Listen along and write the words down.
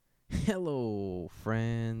Hello,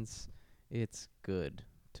 friends. It's good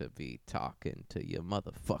to be talking to you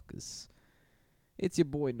motherfuckers. It's your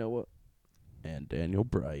boy Noah, And Daniel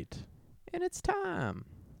Bright. and it's time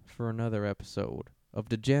for another episode of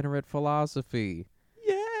Degenerate Philosophy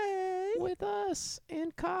Yay! with us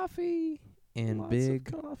and coffee and Lots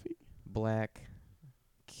big of coffee. black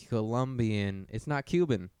Colombian. It's not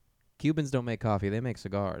Cuban. Cubans don't make coffee. They make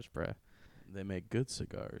cigars, bruh. They make good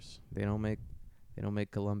cigars. They don't make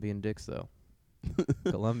Colombian dicks though.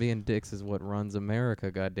 Colombian dicks is what runs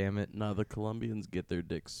America, goddammit. No, the Colombians get their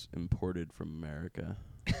dicks imported from America.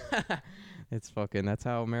 It's fucking, that's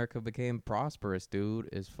how America became prosperous, dude,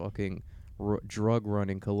 is fucking drug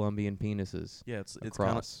running Colombian penises. Yeah, it's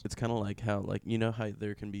across. kind of like how you know how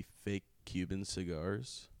there can be fake Cuban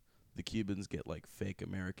cigars. The Cubans get like fake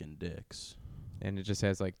American dicks. And it just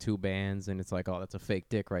has like two bands, and it's like, oh, that's a fake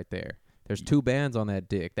dick right there. There's two bands on that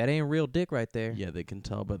dick. That ain't real dick right there. Yeah, they can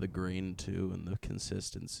tell by the grain too and the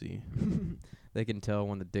consistency. They can tell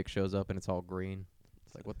when the dick shows up and it's all green.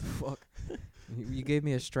 It's like, what the fuck? You gave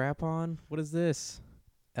me a strap on? What is this?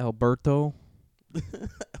 Alberto?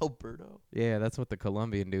 Alberto? Yeah, that's what the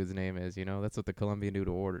Colombian dude's name is, you know? That's what the Colombian dude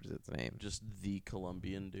who orders its name. Just the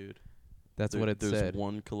Colombian dude. That's what it there's said.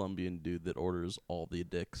 one Colombian dude that orders all the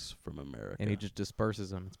dicks from America. And he just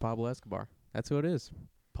disperses them. It's Pablo Escobar. That's who it is.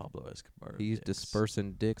 Pablo Escobar. He's dicks.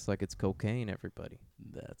 dispersing dicks like it's cocaine, everybody.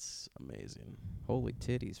 That's amazing. Holy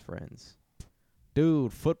titties, friends.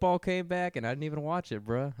 Dude, football came back, and I didn't even watch it,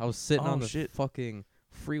 bruh. I was sitting on the fucking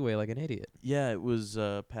freeway like an idiot. Yeah, it was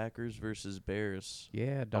Packers versus Bears.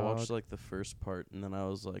 Yeah, I dog. watched like the first part, and then I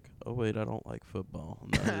was like, oh, wait, I don't like football.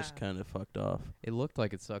 And then I just kind of fucked off. It looked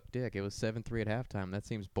like it sucked dick. It was 7-3 at halftime. That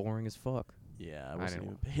seems boring as fuck. Yeah, I I wasn't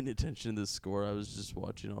didn't even paying attention to the score. I was just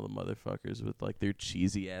watching all the motherfuckers with like their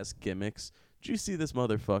cheesy-ass gimmicks. Did you see this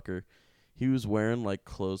motherfucker? He was wearing like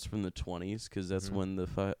clothes from the 20s because that's Mhm. when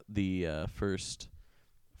the first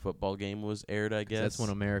football game was aired, I guess. That's when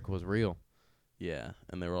America was real. Yeah,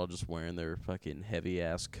 and they were all just wearing their fucking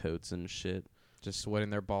heavy-ass coats and shit. Just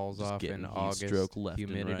sweating their balls Just off getting in heat August. stroke left and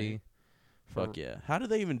Humidity. right. Fuck yeah. How do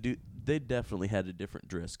they even do... They definitely had a different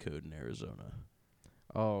dress code in Arizona.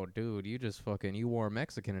 Oh, dude, you wore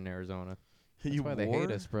Mexican in Arizona. That's You why they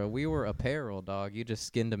hate us, bro. We were apparel, dog. You just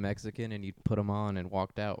skinned a Mexican and you put them on and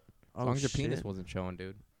walked out. As long as your penis wasn't showing,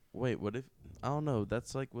 dude. Wait, what if... I don't know.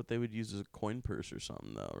 That's like what they would use as a coin purse or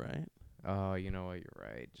something, though, right? Oh, you know what? You're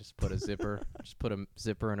right. Just put a zipper. Just put a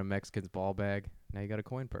zipper in a Mexican's ball bag. Now you got a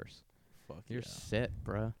coin purse. Fuck You're yeah. set,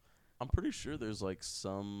 bruh. I'm pretty sure there's like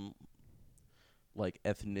some like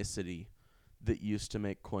ethnicity that used to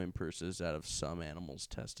make coin purses out of some animals'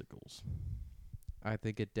 testicles. I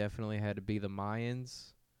think it definitely had to be the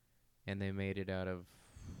Mayans, and they made it out of...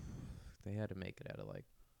 They had to make it out of, like,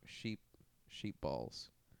 sheep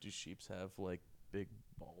balls. Do sheeps have like big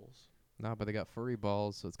balls? No, but they got furry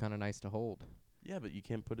balls, so it's kind of nice to hold. Yeah, but you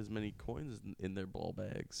can't put as many coins in their ball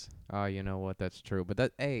bags. Oh, you know what? That's true.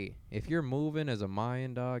 But hey, if you're moving as a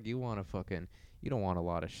Mayan dog, you don't want a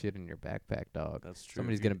lot of shit in your backpack, dog. That's true.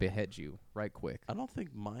 Somebody's gonna behead you right quick. I don't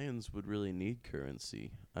think Mayans would really need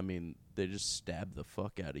currency. I mean, they just stab the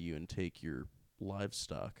fuck out of you and take your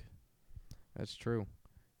livestock. That's true.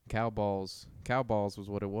 Cowballs was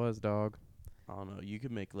what it was, dog. I don't know. You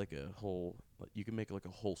could make like a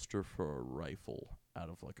holster for a rifle out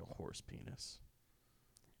of like a horse penis.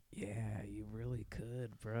 Yeah, you really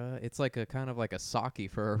could, bruh. It's like a kind of like a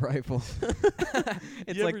socky for a rifle.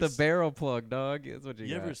 It's You like ever the barrel plug, dog. That's what you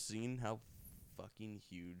You got. ever seen how fucking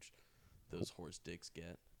huge those horse dicks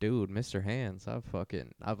get? Dude, Mr. Hands,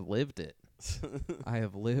 I've lived it. I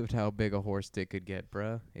have lived how big a horse dick could get,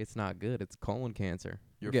 bruh. It's not good. It's colon cancer.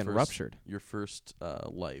 You're getting ruptured. Your first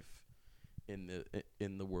life in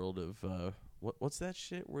the world of what's that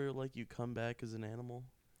shit where like you come back as an animal?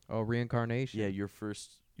 Oh, reincarnation. Yeah, your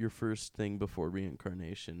first thing before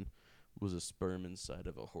reincarnation was a sperm inside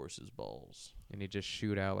of a horse's balls. And you just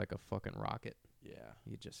shoot out like a fucking rocket. Yeah.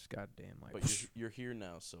 You just goddamn like. But you're here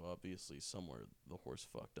now, so obviously somewhere the horse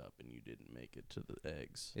fucked up and you didn't make it to the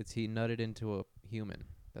eggs. He nutted into a human.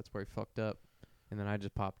 That's where he fucked up. And then I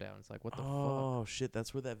just popped out. It's like, what the fuck? Oh shit,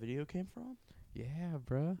 that's where that video came from? Yeah,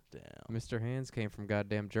 bruh. Damn. Mr. Hands came from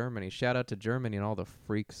goddamn Germany. Shout out to Germany and all the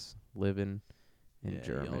freaks living in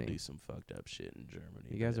Germany. Y'all do some fucked up shit in Germany.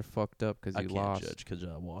 You guys are fucked up because you lost. I can't judge because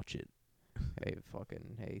I watch it.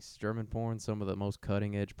 Hey, German porn, some of the most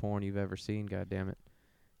cutting edge porn you've ever seen, goddammit.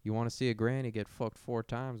 You want to see a granny get fucked 4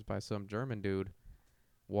 times by some German dude?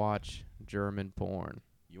 Watch German porn.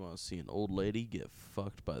 You want to see an old lady get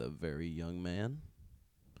fucked by the very young man?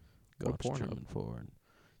 Go Watch to Pornhub. German porn.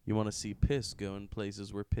 You want to see piss go in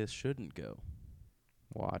places where piss shouldn't go?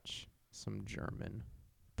 Watch Some German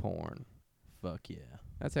porn. Fuck yeah.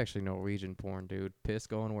 That's actually Norwegian porn, dude. Piss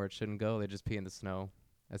going where it shouldn't go. They just pee in the snow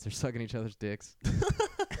as they're sucking each other's dicks.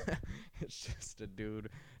 It's just a dude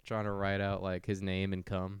trying to write out like his name and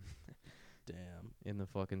cum Damn. in the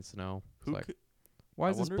fucking snow. It's Who like, could, why I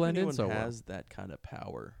does this wonder blend if in anyone so well? has that kind of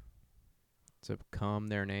power. To cum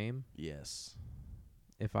their name? Yes.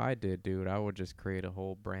 If I did, dude, I would just create a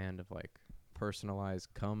whole brand of like personalized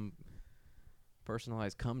cum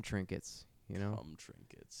trinkets. You know? Cum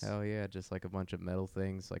trinkets. Hell yeah, just like a bunch of metal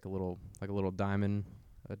things, like a little diamond,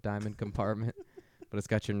 a diamond compartment, but it's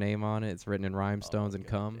got your name on it. It's written in rhinestones and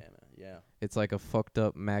cum. Damn it. Yeah. It's like a fucked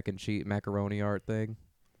up mac and cheese macaroni art thing.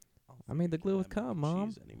 I made the glue with cum, Mom.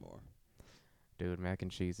 Cheese anymore. Dude, mac and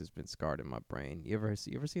cheese has been scarred in my brain. You ever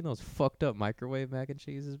seen those fucked up microwave mac and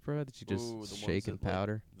cheeses, bro? That you just Ooh, the shake ones and that, like,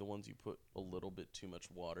 powder? the ones you put a little bit too much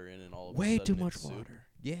water in and all of Way a sudden too much it's soup. water.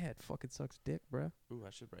 Yeah, it fucking sucks dick, bro. Ooh, I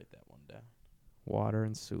should write that one down. Water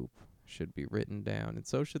and soup should be written down, and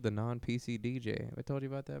so should the non-PC DJ. Have I told you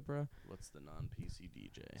about that, bro? What's the non-PC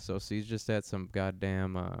DJ? So he's just at some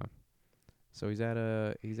goddamn. So he's at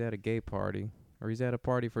a gay party, or he's at a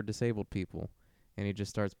party for disabled people, and he just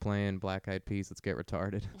starts playing Black Eyed Peas. Let's get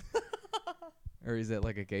retarded. Or he's at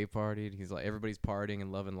like a gay party, and he's like, everybody's partying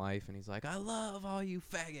and loving life, and he's like, I love all you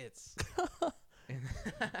faggots.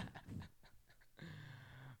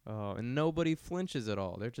 And nobody flinches at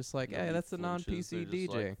all. They're just like, hey, Nobody that's the flinches. They're non-PC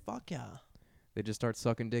just DJ. like, fuck yeah. They just start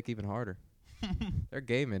sucking dick even harder. They're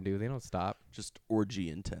gay men, dude. They don't stop. Just orgy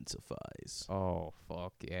intensifies. Oh,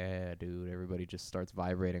 fuck yeah, dude. Everybody just starts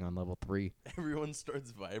vibrating on level 3. Everyone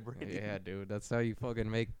starts vibrating. Yeah, dude. That's how you fucking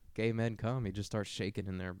make gay men come. You just start shaking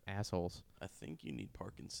in their assholes. I think you need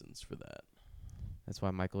Parkinson's for that. That's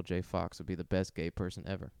why Michael J. Fox would be the best gay person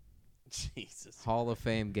ever. Jesus. Hall of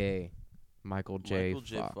Fame gay. Michael J.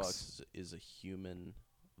 Fox is a human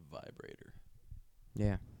vibrator.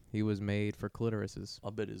 Yeah. He was made for clitorises.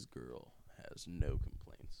 I'll bet his girl has no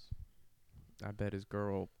complaints. I bet his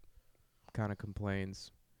girl kind of complains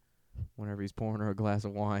whenever he's pouring her a glass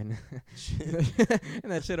of wine.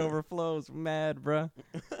 And that shit overflows. Mad, bruh.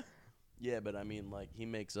 Yeah, but I mean, like, he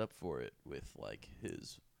makes up for it with, like,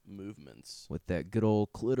 his movements. With that good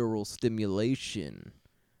old clitoral stimulation.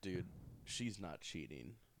 Dude, she's not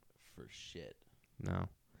cheating for shit. No.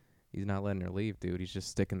 He's not letting her leave, dude. He's just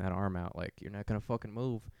sticking that arm out like, you're not going to fucking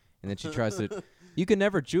move. And then she tries to... You can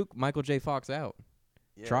never juke Michael J. Fox out.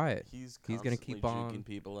 Yeah, Try it. He's gonna keep on juking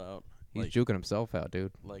people out. He's Like, juking himself out,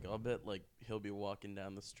 dude. like, I'll bet, like, he'll be walking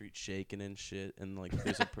down the street shaking and shit, and, like,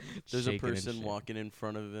 there's a Shaking and person shit. walking in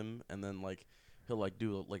front of him, and then, like, he'll, like,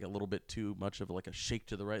 do, like, a little bit too much of, like, a shake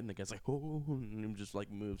to the right, and the guy's like, oh, and he just,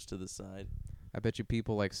 like, moves to the side. I bet you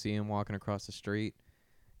people, like, see him walking across the street,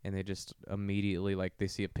 and they just immediately, like, they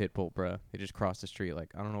see a pit bull, bruh. They just cross the street,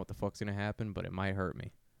 like, I don't know what the fuck's gonna happen, but it might hurt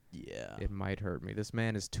me. Yeah. It might hurt me. This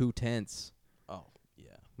man is too tense. Oh,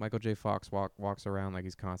 yeah. Michael J. Fox walks around like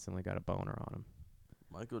he's constantly got a boner on him.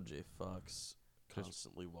 Michael J. Fox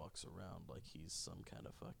constantly walks around like he's some kind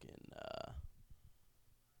of fucking,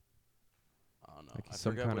 I don't know. Like I he's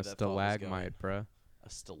some forgot kind where of that thought was going. stalagmite, bruh. A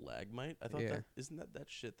stalagmite? I thought Yeah. isn't that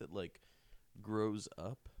shit that, like, grows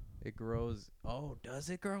up? It grows. Oh, does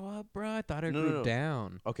it grow up, bruh? I thought it No, grew no, no.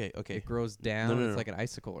 down. Okay. It grows down. No, no, It's no. like an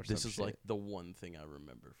icicle or something. This is like the one thing I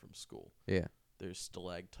remember from school. Yeah. There's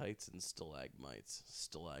stalactites and stalagmites.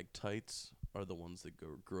 Stalactites are the ones that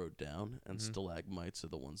grow down, and Mhm. stalagmites are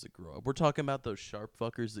the ones that grow up. We're talking about those sharp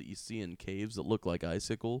fuckers that you see in caves that look like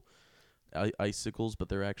icicles, but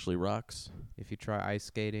they're actually rocks. If you try ice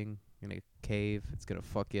skating in a cave, it's gonna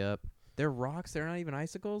fuck you up. They're rocks. They're not even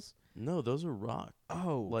icicles. No, those are rocks.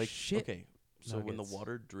 Oh, Like, shit. okay, so when the Nuggets.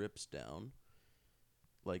 water drips down,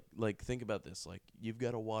 like think about this. Like, you've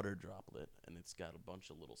got a water droplet, and it's got a bunch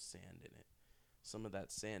of little sand in it. Some of that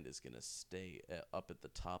sand is going to stay up at the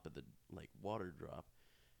top of the, like, water drop,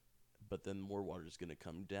 but then more water is going to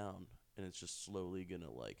come down, and it's just slowly going to,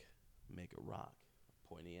 like, make a rock.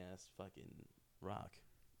 Pointy-ass fucking rock.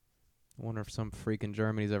 I wonder if some freak in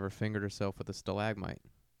Germany's ever fingered herself with a stalagmite.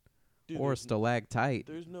 Dude, Or a there's stalactite.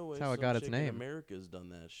 There's no way That's how it some got its chick in name. America's done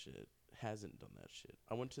that shit. Hasn't done that shit.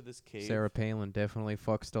 I went to this cave. Sarah Palin definitely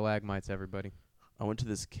fucks stalagmites, everybody. I went to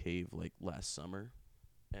this cave, like, last summer,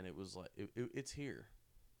 and it was like it's here,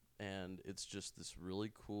 and it's just this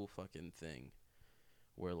really cool fucking thing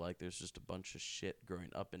where, like, there's just a bunch of shit growing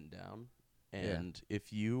up and down, and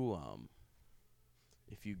if you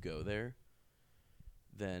go there,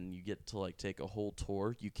 then you get to, like, take a whole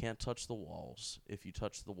tour. You can't touch the walls. If you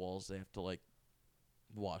touch the walls, they have to, like,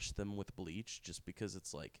 wash them with bleach, just because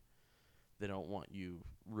it's like they don't want you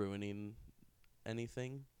ruining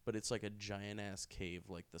anything, but it's like a giant ass cave,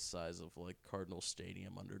 like the size of like Cardinal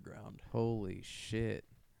Stadium underground. Holy shit.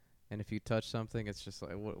 And if you touch something, it's just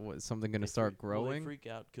like, what something going to They start Well, they growing? freak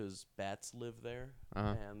out because bats live there,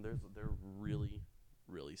 Uh-huh. and they're really,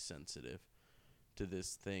 really sensitive to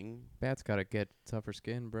this thing. Bats got to get tougher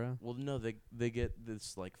skin, bro. Well, no, they get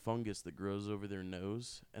this like fungus that grows over their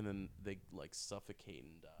nose, and then they like suffocate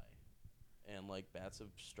and die. And like bats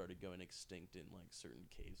have started going extinct in like certain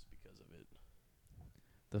caves because of it.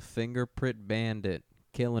 The fingerprint bandit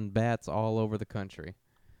killing bats all over the country.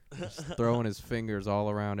 Just throwing his fingers all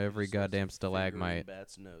around every Just starts goddamn fingering stalagmite.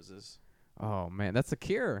 bats' noses. Oh man, that's a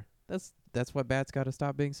cure. That's why bats got to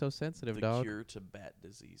stop being so sensitive, The dog. cure to bat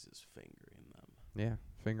disease is fingering them. Yeah,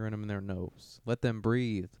 fingering them in their nose. Let them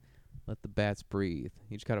breathe. Let the bats breathe.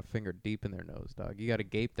 You just got to finger deep in their nose, dog. You got to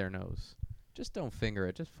gape their nose. Just don't finger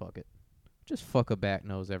it. Just fuck it. Just fuck a bat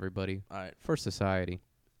nose, everybody. All right, For society.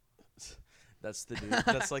 that's the new.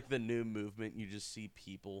 That's like the new movement. You just see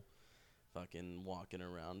people fucking walking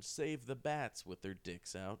around, save the bats with their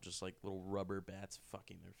dicks out, just like little rubber bats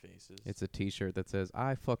fucking their faces. It's a T-shirt that says,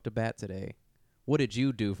 "I fucked a bat today. What did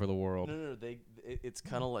you do for the world?" No. It's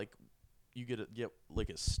kind of like you get like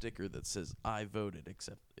a sticker that says "I voted,"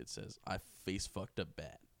 except it says "I face fucked a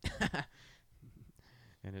bat."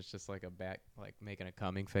 And it's just like a bat, like making a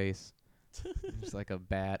coming face. It's like a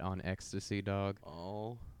bat on ecstasy, dog.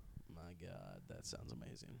 Oh my god, that sounds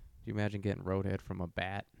amazing. Do you imagine getting roadhead from a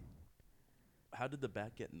bat? How did the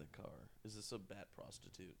bat get in the car? Is this a bat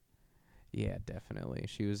prostitute? Yeah, definitely.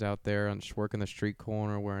 She was out there on working the street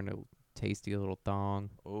corner wearing a tasty little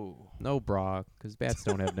thong. Oh. No bra, 'cause bats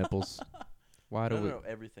don't have nipples. Why do we? No,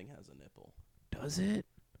 everything has a nipple. Does it?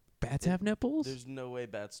 Bats have nipples? There's no way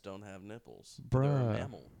bats don't have nipples. They're a Bruh.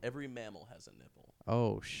 mammal. Every mammal has a nipple.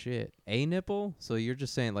 Oh, shit. A nipple? So you're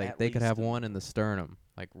just saying, like, At they could least have a one in the sternum.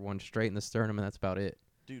 Like, one straight in the sternum, and that's about it.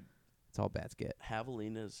 Dude. That's all bats get.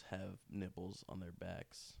 Javelinas have nipples on their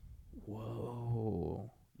backs.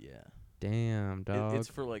 Whoa. Yeah. Damn, dog. It's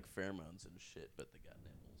for like pheromones and shit, but they got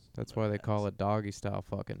nipples. That's why they call it doggy style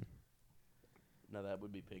fucking. Now that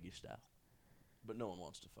would be piggy style. But no one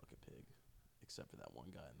wants to fuck a pig. Except for that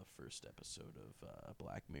one guy in the first episode of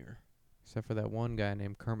Black Mirror. Except for that one guy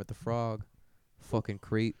named Kermit the Frog. Fucking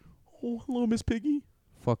creep. Oh, hello, Miss Piggy.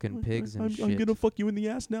 Fucking pigs and shit. I'm gonna fuck you in the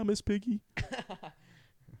ass now, Miss Piggy.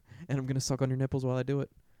 And I'm gonna suck on your nipples while I do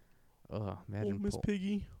it. Ugh, imagine. Miss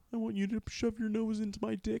Piggy, I want you to shove your nose into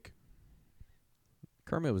my dick.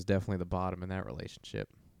 Kermit was definitely the bottom in that relationship.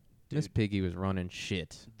 Miss Dude. Piggy was running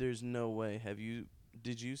shit. There's no way.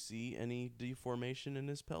 Did you see any deformation in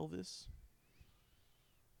his pelvis?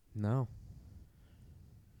 No.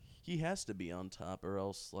 He has to be on top, or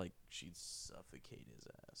else like she'd suffocate his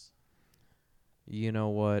ass. You know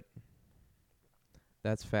what?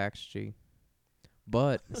 That's facts, G.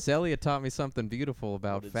 But Celia taught me something beautiful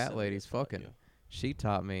about What did fat Celia ladies taught fucking. you? She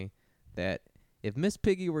taught me that if Miss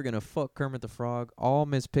Piggy were going to fuck Kermit the Frog, all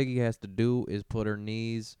Miss Piggy has to do is put her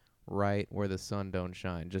knees right where the sun don't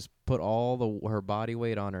shine. Just put all her body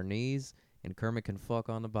weight on her knees, and Kermit can fuck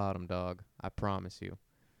on the bottom, dog. I promise you.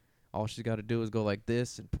 All she's got to do is go like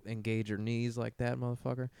this and engage her knees like that,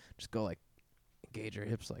 motherfucker. Just go like, engage her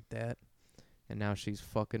hips like that. And now she's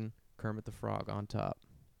fucking Kermit the Frog on top.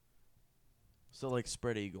 So like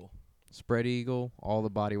spread eagle. Spread eagle, all the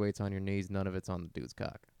body weight's on your knees, none of it's on the dude's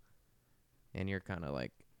cock. And you're kind of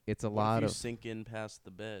like, it's a What lot if you of... sink in past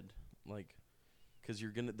the bed, like, 'cause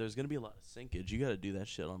there's gonna be a lot of sinkage. You gotta do that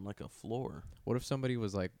shit on like a floor. What if somebody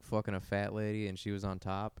was like fucking a fat lady and she was on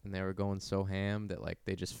top and they were going so ham that like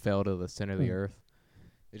they just fell to the center of the earth?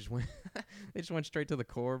 They just went they just went straight to the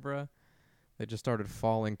core, bruh. They just started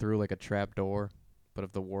falling through like a trap door, but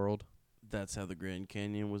of the world. That's how the Grand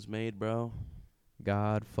Canyon was made, bro.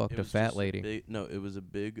 God fucked It a was fat just lady. No, it was a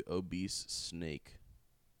big obese snake.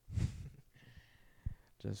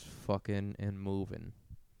 Just fucking and moving.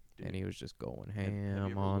 Dude, And he was just going have you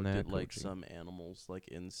ham ever on looked that at like coochie. some animals, like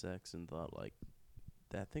insects, and thought like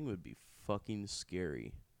that thing would be fucking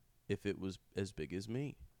scary if it was as big as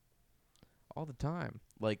me? All the time.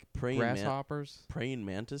 Like Grasshoppers. praying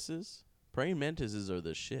mantises. Praying mantises are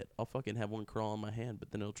the shit. I'll fucking have one crawl on my hand,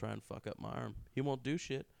 but then he'll try and fuck up my arm. He won't do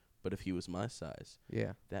shit. But if he was my size,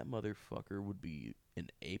 Yeah. that motherfucker would be an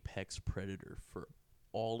apex predator for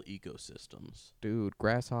all ecosystems. Dude,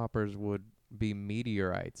 grasshoppers would be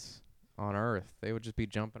meteorites on Earth. They would just be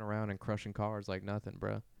jumping around and crushing cars like nothing,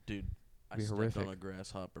 bruh. Dude, I Be stepped horrific. on a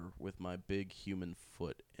grasshopper with my big human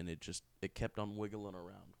foot, and it kept on wiggling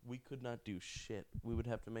around. We could not do shit. We would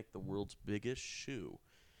have to make the world's biggest shoe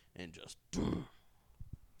and just...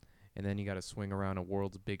 and then you got to swing around a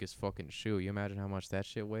world's biggest fucking shoe. You imagine how much that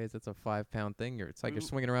shit weighs? That's a 5-pound thing. It's like you're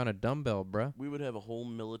swinging around a dumbbell, bruh. We would have a whole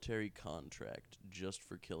military contract just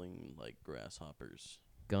for killing like grasshoppers.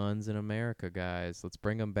 Guns in America, guys. Let's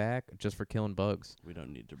bring them back just for killing bugs. We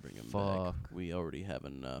don't need to bring them Fuck. back. We already have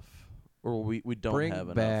enough. Or we don't bring have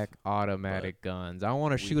enough. Bring back automatic guns. I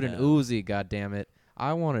want to shoot an have. Uzi, goddammit.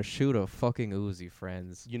 I want to shoot a fucking Uzi,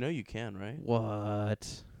 friends. You know you can, right?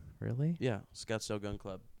 What? Really? Yeah, Scottsdale Gun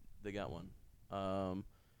Club. They got one.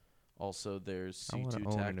 Also, there's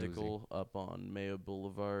C2 Tactical up on Mayo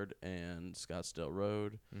Boulevard and Scottsdale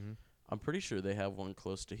Road. Mm-hmm. I'm pretty sure they have one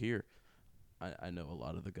close to here. I know a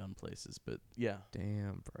lot of the gun places, but yeah.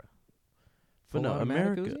 Damn, bro. But no,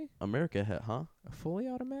 America, huh? A fully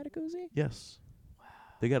automatic Uzi? Yes. Wow.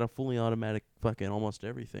 They got a fully automatic fucking almost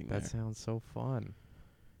everything there. That sounds so fun.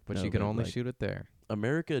 But No, you can but only like, shoot it there.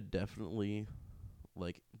 America definitely,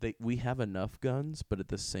 like, we have enough guns, but at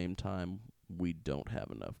the same time, we don't have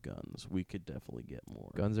enough guns. We could definitely get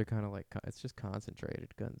more. Guns are kind of like, it's just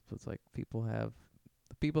concentrated guns. It's like the people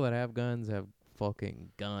that have guns have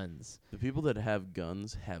fucking guns. The people that have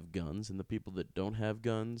guns, and the people that don't have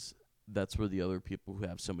guns, that's where the other people who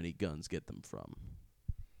have so many guns get them from.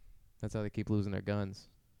 That's how they keep losing their guns.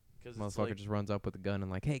 Because motherfucker just runs up with a gun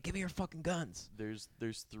and like, hey, give me your fucking guns. There's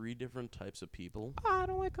 3 different types of people. I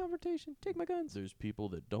don't like confrontation. Take my guns. There's people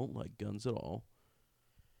that don't like guns at all.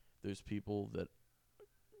 There's people that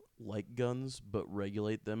like guns but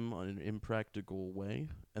regulate them on an impractical way.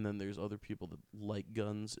 And then there's other people that like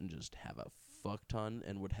guns and just have a fuck ton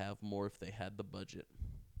and would have more if they had the budget.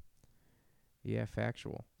 Yeah,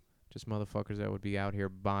 factual. Just motherfuckers that would be out here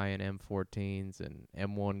buying M14s and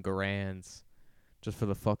M1 Garands just for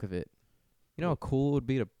the fuck of it. You know how cool it would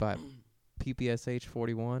be to buy PPSH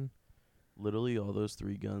 41? Literally all those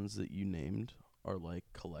 3 guns that you named are like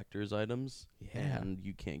collector's items. Yeah. And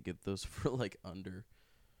you can't get those for like under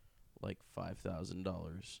like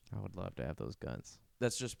 $5,000. I would love to have those guns.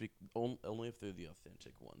 That's just only if they're the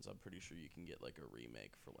authentic ones. I'm pretty sure you can get like a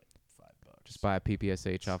remake for like $5. Just buy a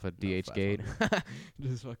PPSH off of DH Gate. 500.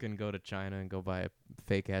 Just fucking go to China and go buy a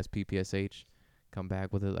fake ass PPSH. Come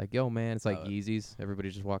back with it like, yo, man, it's like Yeezys.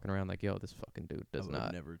 Everybody's just walking around like, yo, this fucking dude does not. I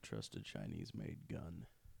would never trust a Chinese-made gun.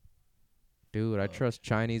 Dude, I trust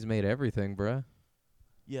Chinese-made everything, bruh.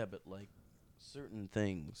 Yeah, but like certain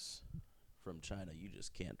things from China you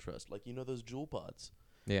just can't trust. Like, you know those jewel pods?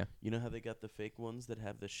 Yeah. You know how they got the fake ones that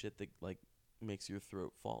have the shit that like makes your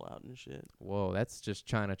throat fall out and shit? Whoa, that's just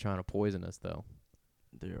China trying to poison us, though.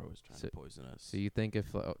 They're always trying to poison us. So you think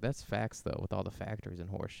if that's facts though, with all the factories and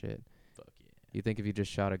horse shit. Fuck yeah. You think if you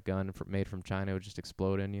just shot a gun made from China, it would just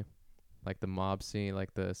explode in you, like the mob scene,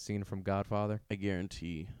 like the scene from Godfather? I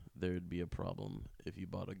guarantee there'd be a problem if you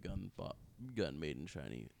bought a gun made in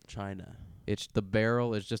China. It's the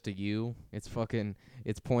barrel is just a U. It's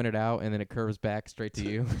pointed out and then it curves back straight to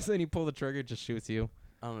you. So then you pull the trigger, it just shoots you.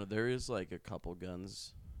 I don't know. There is like a couple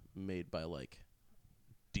guns made by like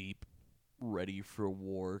deep, ready for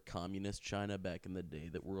war communist China back in the day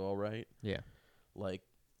that were all right. Yeah. Like,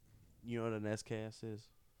 you know what an SKS is?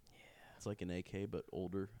 Yeah. It's like an AK but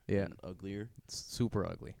older and uglier. It's super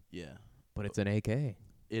ugly. Yeah. But it's an AK.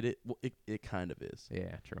 It kind of is.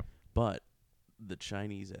 Yeah, true. But the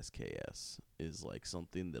Chinese SKS is like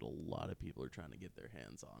something that a lot of people are trying to get their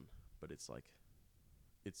hands on. But it's like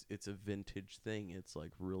it's a vintage thing. It's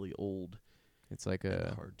like really old. It's like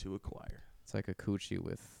hard to acquire. It's like a coochie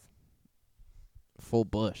with full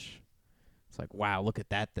bush. It's like, wow, look at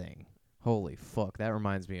that thing. Holy fuck, that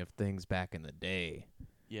reminds me of things back in the day.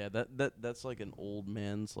 Yeah, that's like an old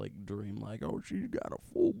man's like dream, like, oh, she's got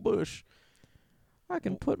a full bush. I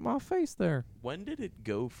can put my face there. When did it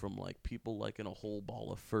go from like people liking a whole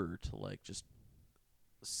ball of fur to like just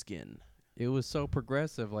skin? It was so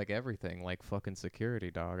progressive, like everything, like fucking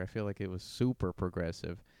security, dog. I feel like it was super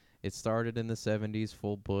progressive. It started in the 70s,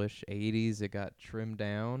 full bush. 80s, it got trimmed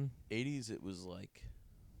down. 80s, it was like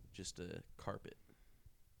just a carpet.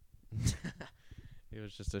 It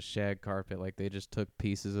was just a shag carpet. Like they just took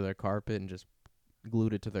pieces of their carpet and just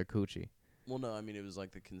glued it to their coochie. Well, no, I mean, it was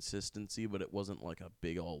like the consistency, but it wasn't like a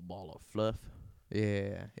big old ball of fluff.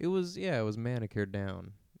 Yeah. It was manicured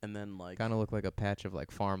down. And then like kind of looked like a patch of like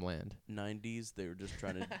farmland. 90s, they were just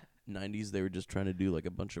trying to do like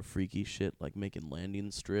a bunch of freaky shit, like making landing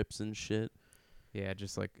strips and shit. Yeah,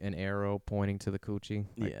 just like an arrow pointing to the coochie.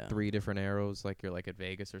 Like yeah. 3 different arrows, like you're like at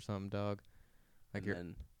Vegas or something, dog. Like you're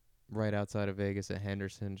right outside of Vegas at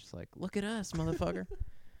Henderson, just like, look at us, motherfucker.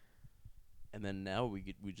 And then now we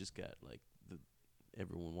just got like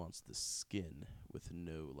everyone wants the skin with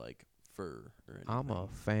no like fur or anything. I'm a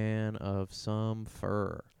fan of some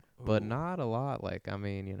fur, but not a lot. Like, I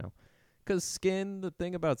mean, 'Cause skin, the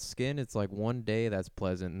thing about skin, it's like one day that's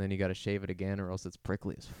pleasant, and then you gotta shave it again, or else it's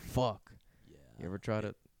prickly as fuck. Yeah. You ever try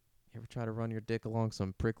to run your dick along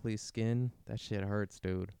some prickly skin? That shit hurts,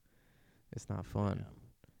 dude. It's not fun.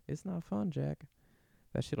 Yeah. It's not fun, Jack.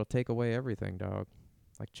 That shit'll take away everything, dog.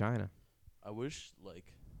 Like China. I wish,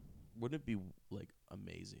 like, wouldn't it be, like,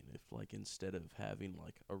 amazing if, like, instead of having,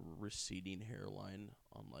 like, a receding hairline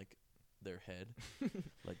on, like, their head,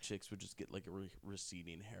 like, chicks would just get, like, a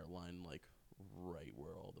receding hairline, like, right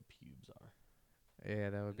where all the pubes are. Yeah,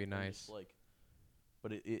 that would be And nice. just, like,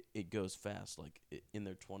 but it goes fast. Like, in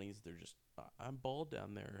their 20s, they're just, I'm bald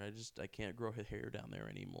down there. I can't grow hair down there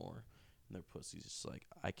anymore. And their pussy's just like,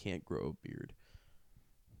 I can't grow a beard.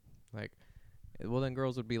 Like, well, then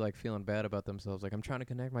girls would be like feeling bad about themselves. Like, I'm trying to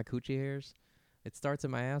connect my coochie hairs. It starts in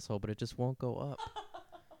my asshole, but it just won't go up.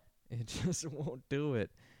 It just won't do it.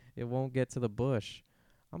 It won't get to the bush.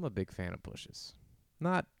 I'm a big fan of bushes.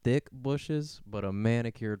 Not thick bushes, but a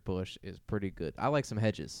manicured bush is pretty good. I like some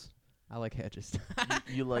hedges. I like hedges.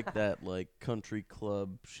 You like that, like, country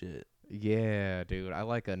club shit. Yeah, dude. I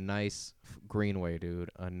like a nice greenway, dude.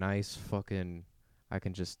 A nice fucking. I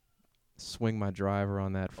can just swing my driver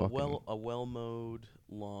on that fucking. A well mowed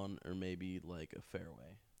lawn, or maybe like a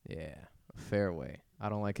fairway. Yeah, a fairway. I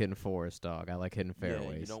don't like hitting forest, dog. I like hitting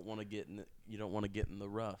fairways. Yeah, you don't want to get in the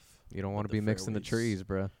rough. You don't want to But be mixing the trees,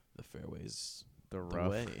 bruh. The fairways, The the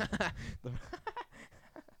rough. way.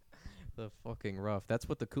 The fucking rough. That's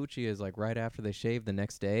what the coochie is like right after they shave the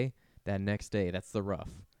next day. That next day, that's the rough.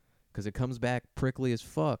 'Cause it comes back prickly as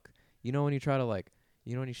fuck. You know when you try to like,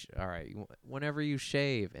 you know when you, all right, whenever you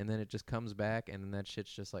shave and then it just comes back and then that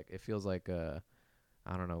shit's just like, it feels like, I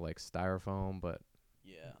don't know, like styrofoam, but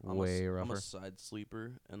Yeah, way I'm rougher. a side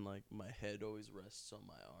sleeper, and like my head always rests on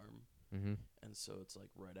my arm, Mm-hmm. and so it's like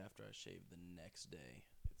right after I shave the next day,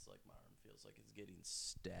 it's like my arm feels like it's getting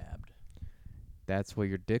stabbed. That's what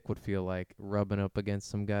your dick would feel like rubbing up against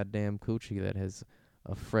some goddamn coochie that has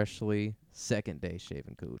a freshly second day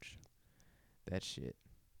shaven cooch. That shit.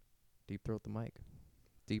 Deep throat the mic.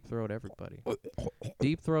 Deep throat everybody.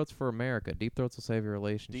 Deep throats for America. Deep throats will save your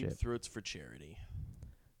relationship. Deep throats for charity.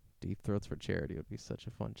 Deep throats for charity would be such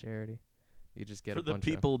a fun charity. You just get For a the bunch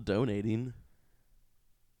people donating.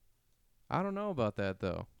 I don't know about that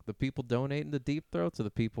though. The people donating the deep throats, or the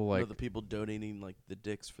people like? No, the people donating like the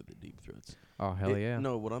dicks for the deep throats. Oh hell yeah!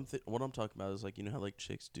 No, what I'm talking about is like, you know how like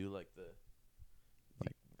chicks do like the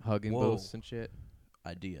Hugging Whoa. booths and shit,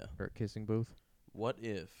 idea. or kissing booth. What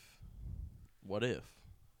if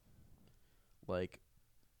like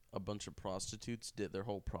a bunch of prostitutes did their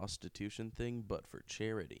whole prostitution thing but for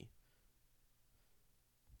charity?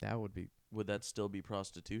 That would be Would that still be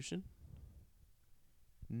prostitution?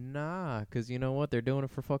 nah, 'cause you know what? They're doing it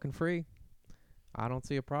for fucking free. I don't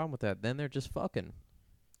see a problem with that. Then they're just fucking.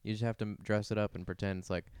 You just have to dress it up and pretend it's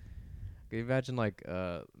like. Can you imagine like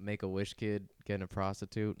Make-A-Wish kid getting a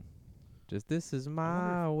prostitute? Just this is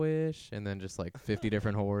my wish, and then just like 50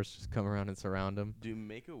 different whores just come around and surround him. Do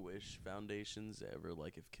Make-A-Wish foundations ever,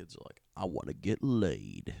 like, if kids are like, I want to get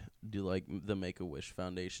laid, do like the Make-A-Wish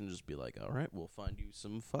Foundation just be like, all right, we'll find you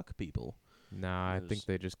some fuck people? Nah, I There's- think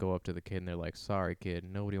they just go up to the kid and they're like, sorry, kid,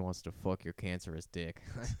 nobody wants to fuck your cancerous dick.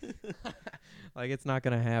 Like, it's not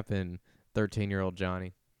going to happen, 13-year-old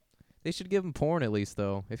Johnny. They should give him porn at least,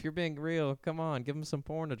 though. If you're being real, come on, give him some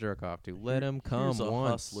porn to jerk off to. Let him come Here's a once.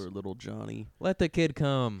 hustler, little Johnny. Let the kid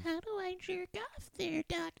come. How do I jerk off there,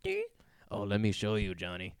 doctor? Oh, let me show you,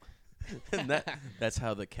 Johnny. And that's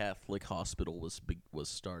how the Catholic hospital was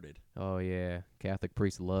started. Oh, yeah. Catholic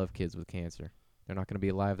priests love kids with cancer. They're not going to be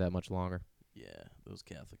alive that much longer. Yeah, those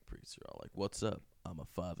Catholic priests are all like, "What's up? I'm a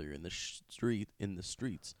father in the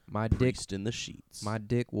streets, My dick priest in the sheets." My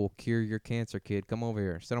dick will cure your cancer, kid. Come over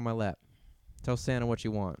here. Sit on my lap. Tell Santa what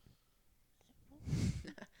you want.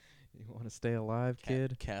 You want to stay alive,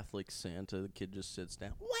 kid? Catholic Santa. The kid just sits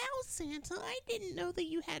down. Wow, Santa, I didn't know that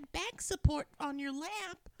you had back support on your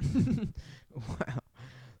lap. Wow.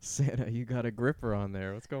 Santa, you got a gripper on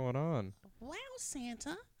there. What's going on? Wow,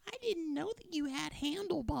 Santa, I didn't know that you had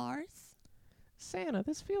handlebars. Santa,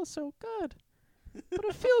 this feels so good. But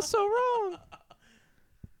it feels so wrong.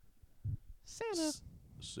 Santa.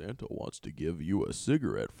 Santa wants to give you a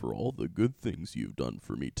cigarette for all the good things you've done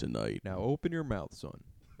for me tonight. Now open your mouth, son.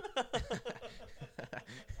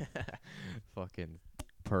 Fucking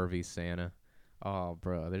pervy Santa. Oh,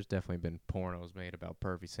 bro, there's definitely been pornos made about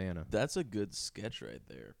pervy Santa. That's a good sketch right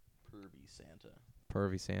there. Pervy Santa.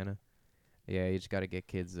 Pervy Santa. Yeah, you just got to get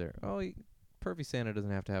kids there. Oh, pervy Santa doesn't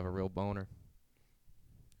have to have a real boner.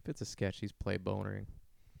 If it's a sketch, he's play bonering.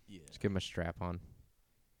 Yeah. Just give him a strap on.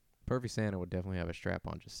 Pervy Santa would definitely have a strap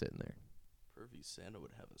on just sitting there. Pervy pervy Santa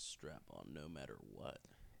would have a strap on no matter what.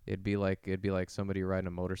 It'd be like somebody riding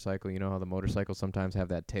a motorcycle. You know how the motorcycles sometimes have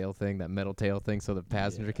that tail thing, that metal tail thing, so the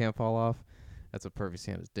passenger Yeah. can't fall off? That's what pervy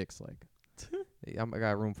Santa's dick's like. I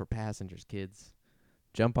got room for passengers, kids.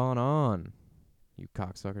 Jump on, you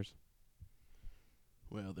cocksuckers.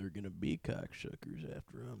 Well, they're gonna be cocksuckers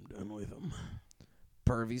after I'm done with them.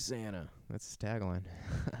 Pervy Santa. That's his tagline.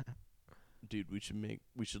 Dude, we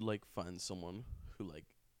should like find someone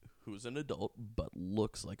who's an adult but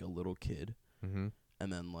looks like a little kid, Mm-hmm.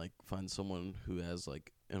 and then like find someone who has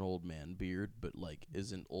like an old man beard but like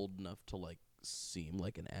isn't old enough to like seem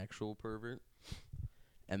like an actual pervert,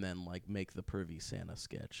 and then like make the pervy Santa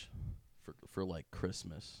sketch for like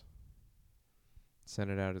Christmas.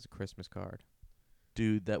 Send it out as a Christmas card.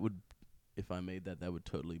 Dude, that would, if I made that would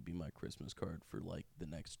totally be my Christmas card for like the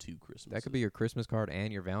next 2 Christmases. That could be your Christmas card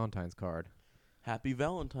and your Valentine's card. Happy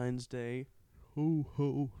Valentine's Day. Ho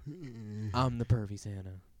ho. I'm the pervy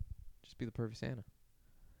Santa. Just be the pervy Santa.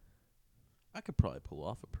 I could probably pull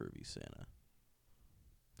off a pervy Santa.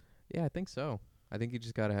 Yeah, I think so. I think you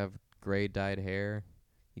just gotta have gray dyed hair.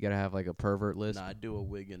 You gotta have like a pervert list. Nah, I'd do a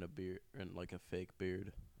wig and a beard and like a fake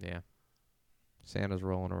beard. Yeah. Santa's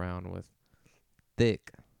rolling around with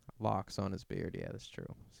thick locks on his beard. Yeah, that's true.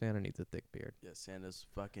 Santa needs a thick beard. Yeah, Santa's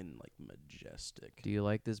fucking like majestic. Do you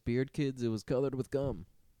like this beard, kids? It was colored with gum.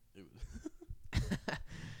 It was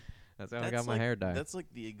That's how I got my hair dyed. That's like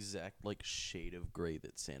the exact like shade of gray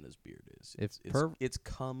that Santa's beard is. If It's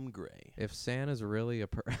cum gray. If Santa's really a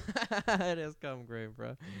it is cum gray,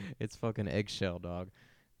 bro. It's fucking eggshell, dog.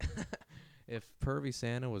 If pervy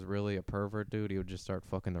Santa was really a pervert, dude, he would just start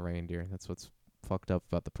fucking the reindeer. That's what's fucked up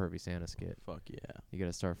about the pervy Santa skit. Fuck yeah. You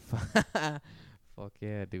gotta start. Fuck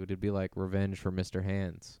yeah, dude. It'd be like revenge for Mr.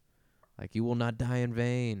 Hands. Like, you will not die in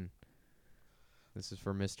vain. This is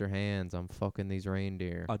for Mr. Hands. I'm fucking these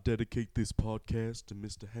reindeer. I dedicate this podcast to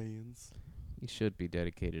Mr. Hands. He should be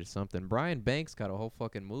dedicated to something. Brian Banks got a whole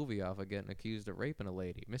fucking movie off of getting accused of raping a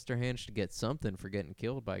lady. Mr. Hands should get something for getting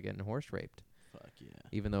killed by getting horse raped. Fuck yeah.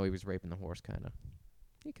 Even though he was raping the horse, kind of.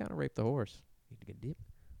 He kind of raped the horse. Need to get dip.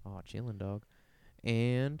 Oh, chillin', dog.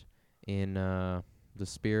 And in the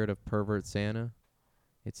spirit of pervert Santa,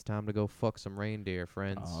 it's time to go fuck some reindeer,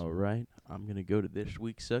 friends. All right. I'm going to go to This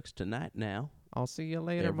Week Sucks Tonight now. I'll see you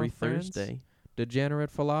later, Every my friends. Thursday. Degenerate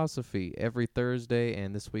Philosophy every Thursday,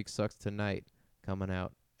 and This Week Sucks Tonight coming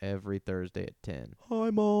out every Thursday at 10.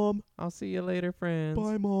 Hi, Mom. I'll see you later, friends.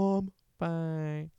 Bye, Mom. Bye.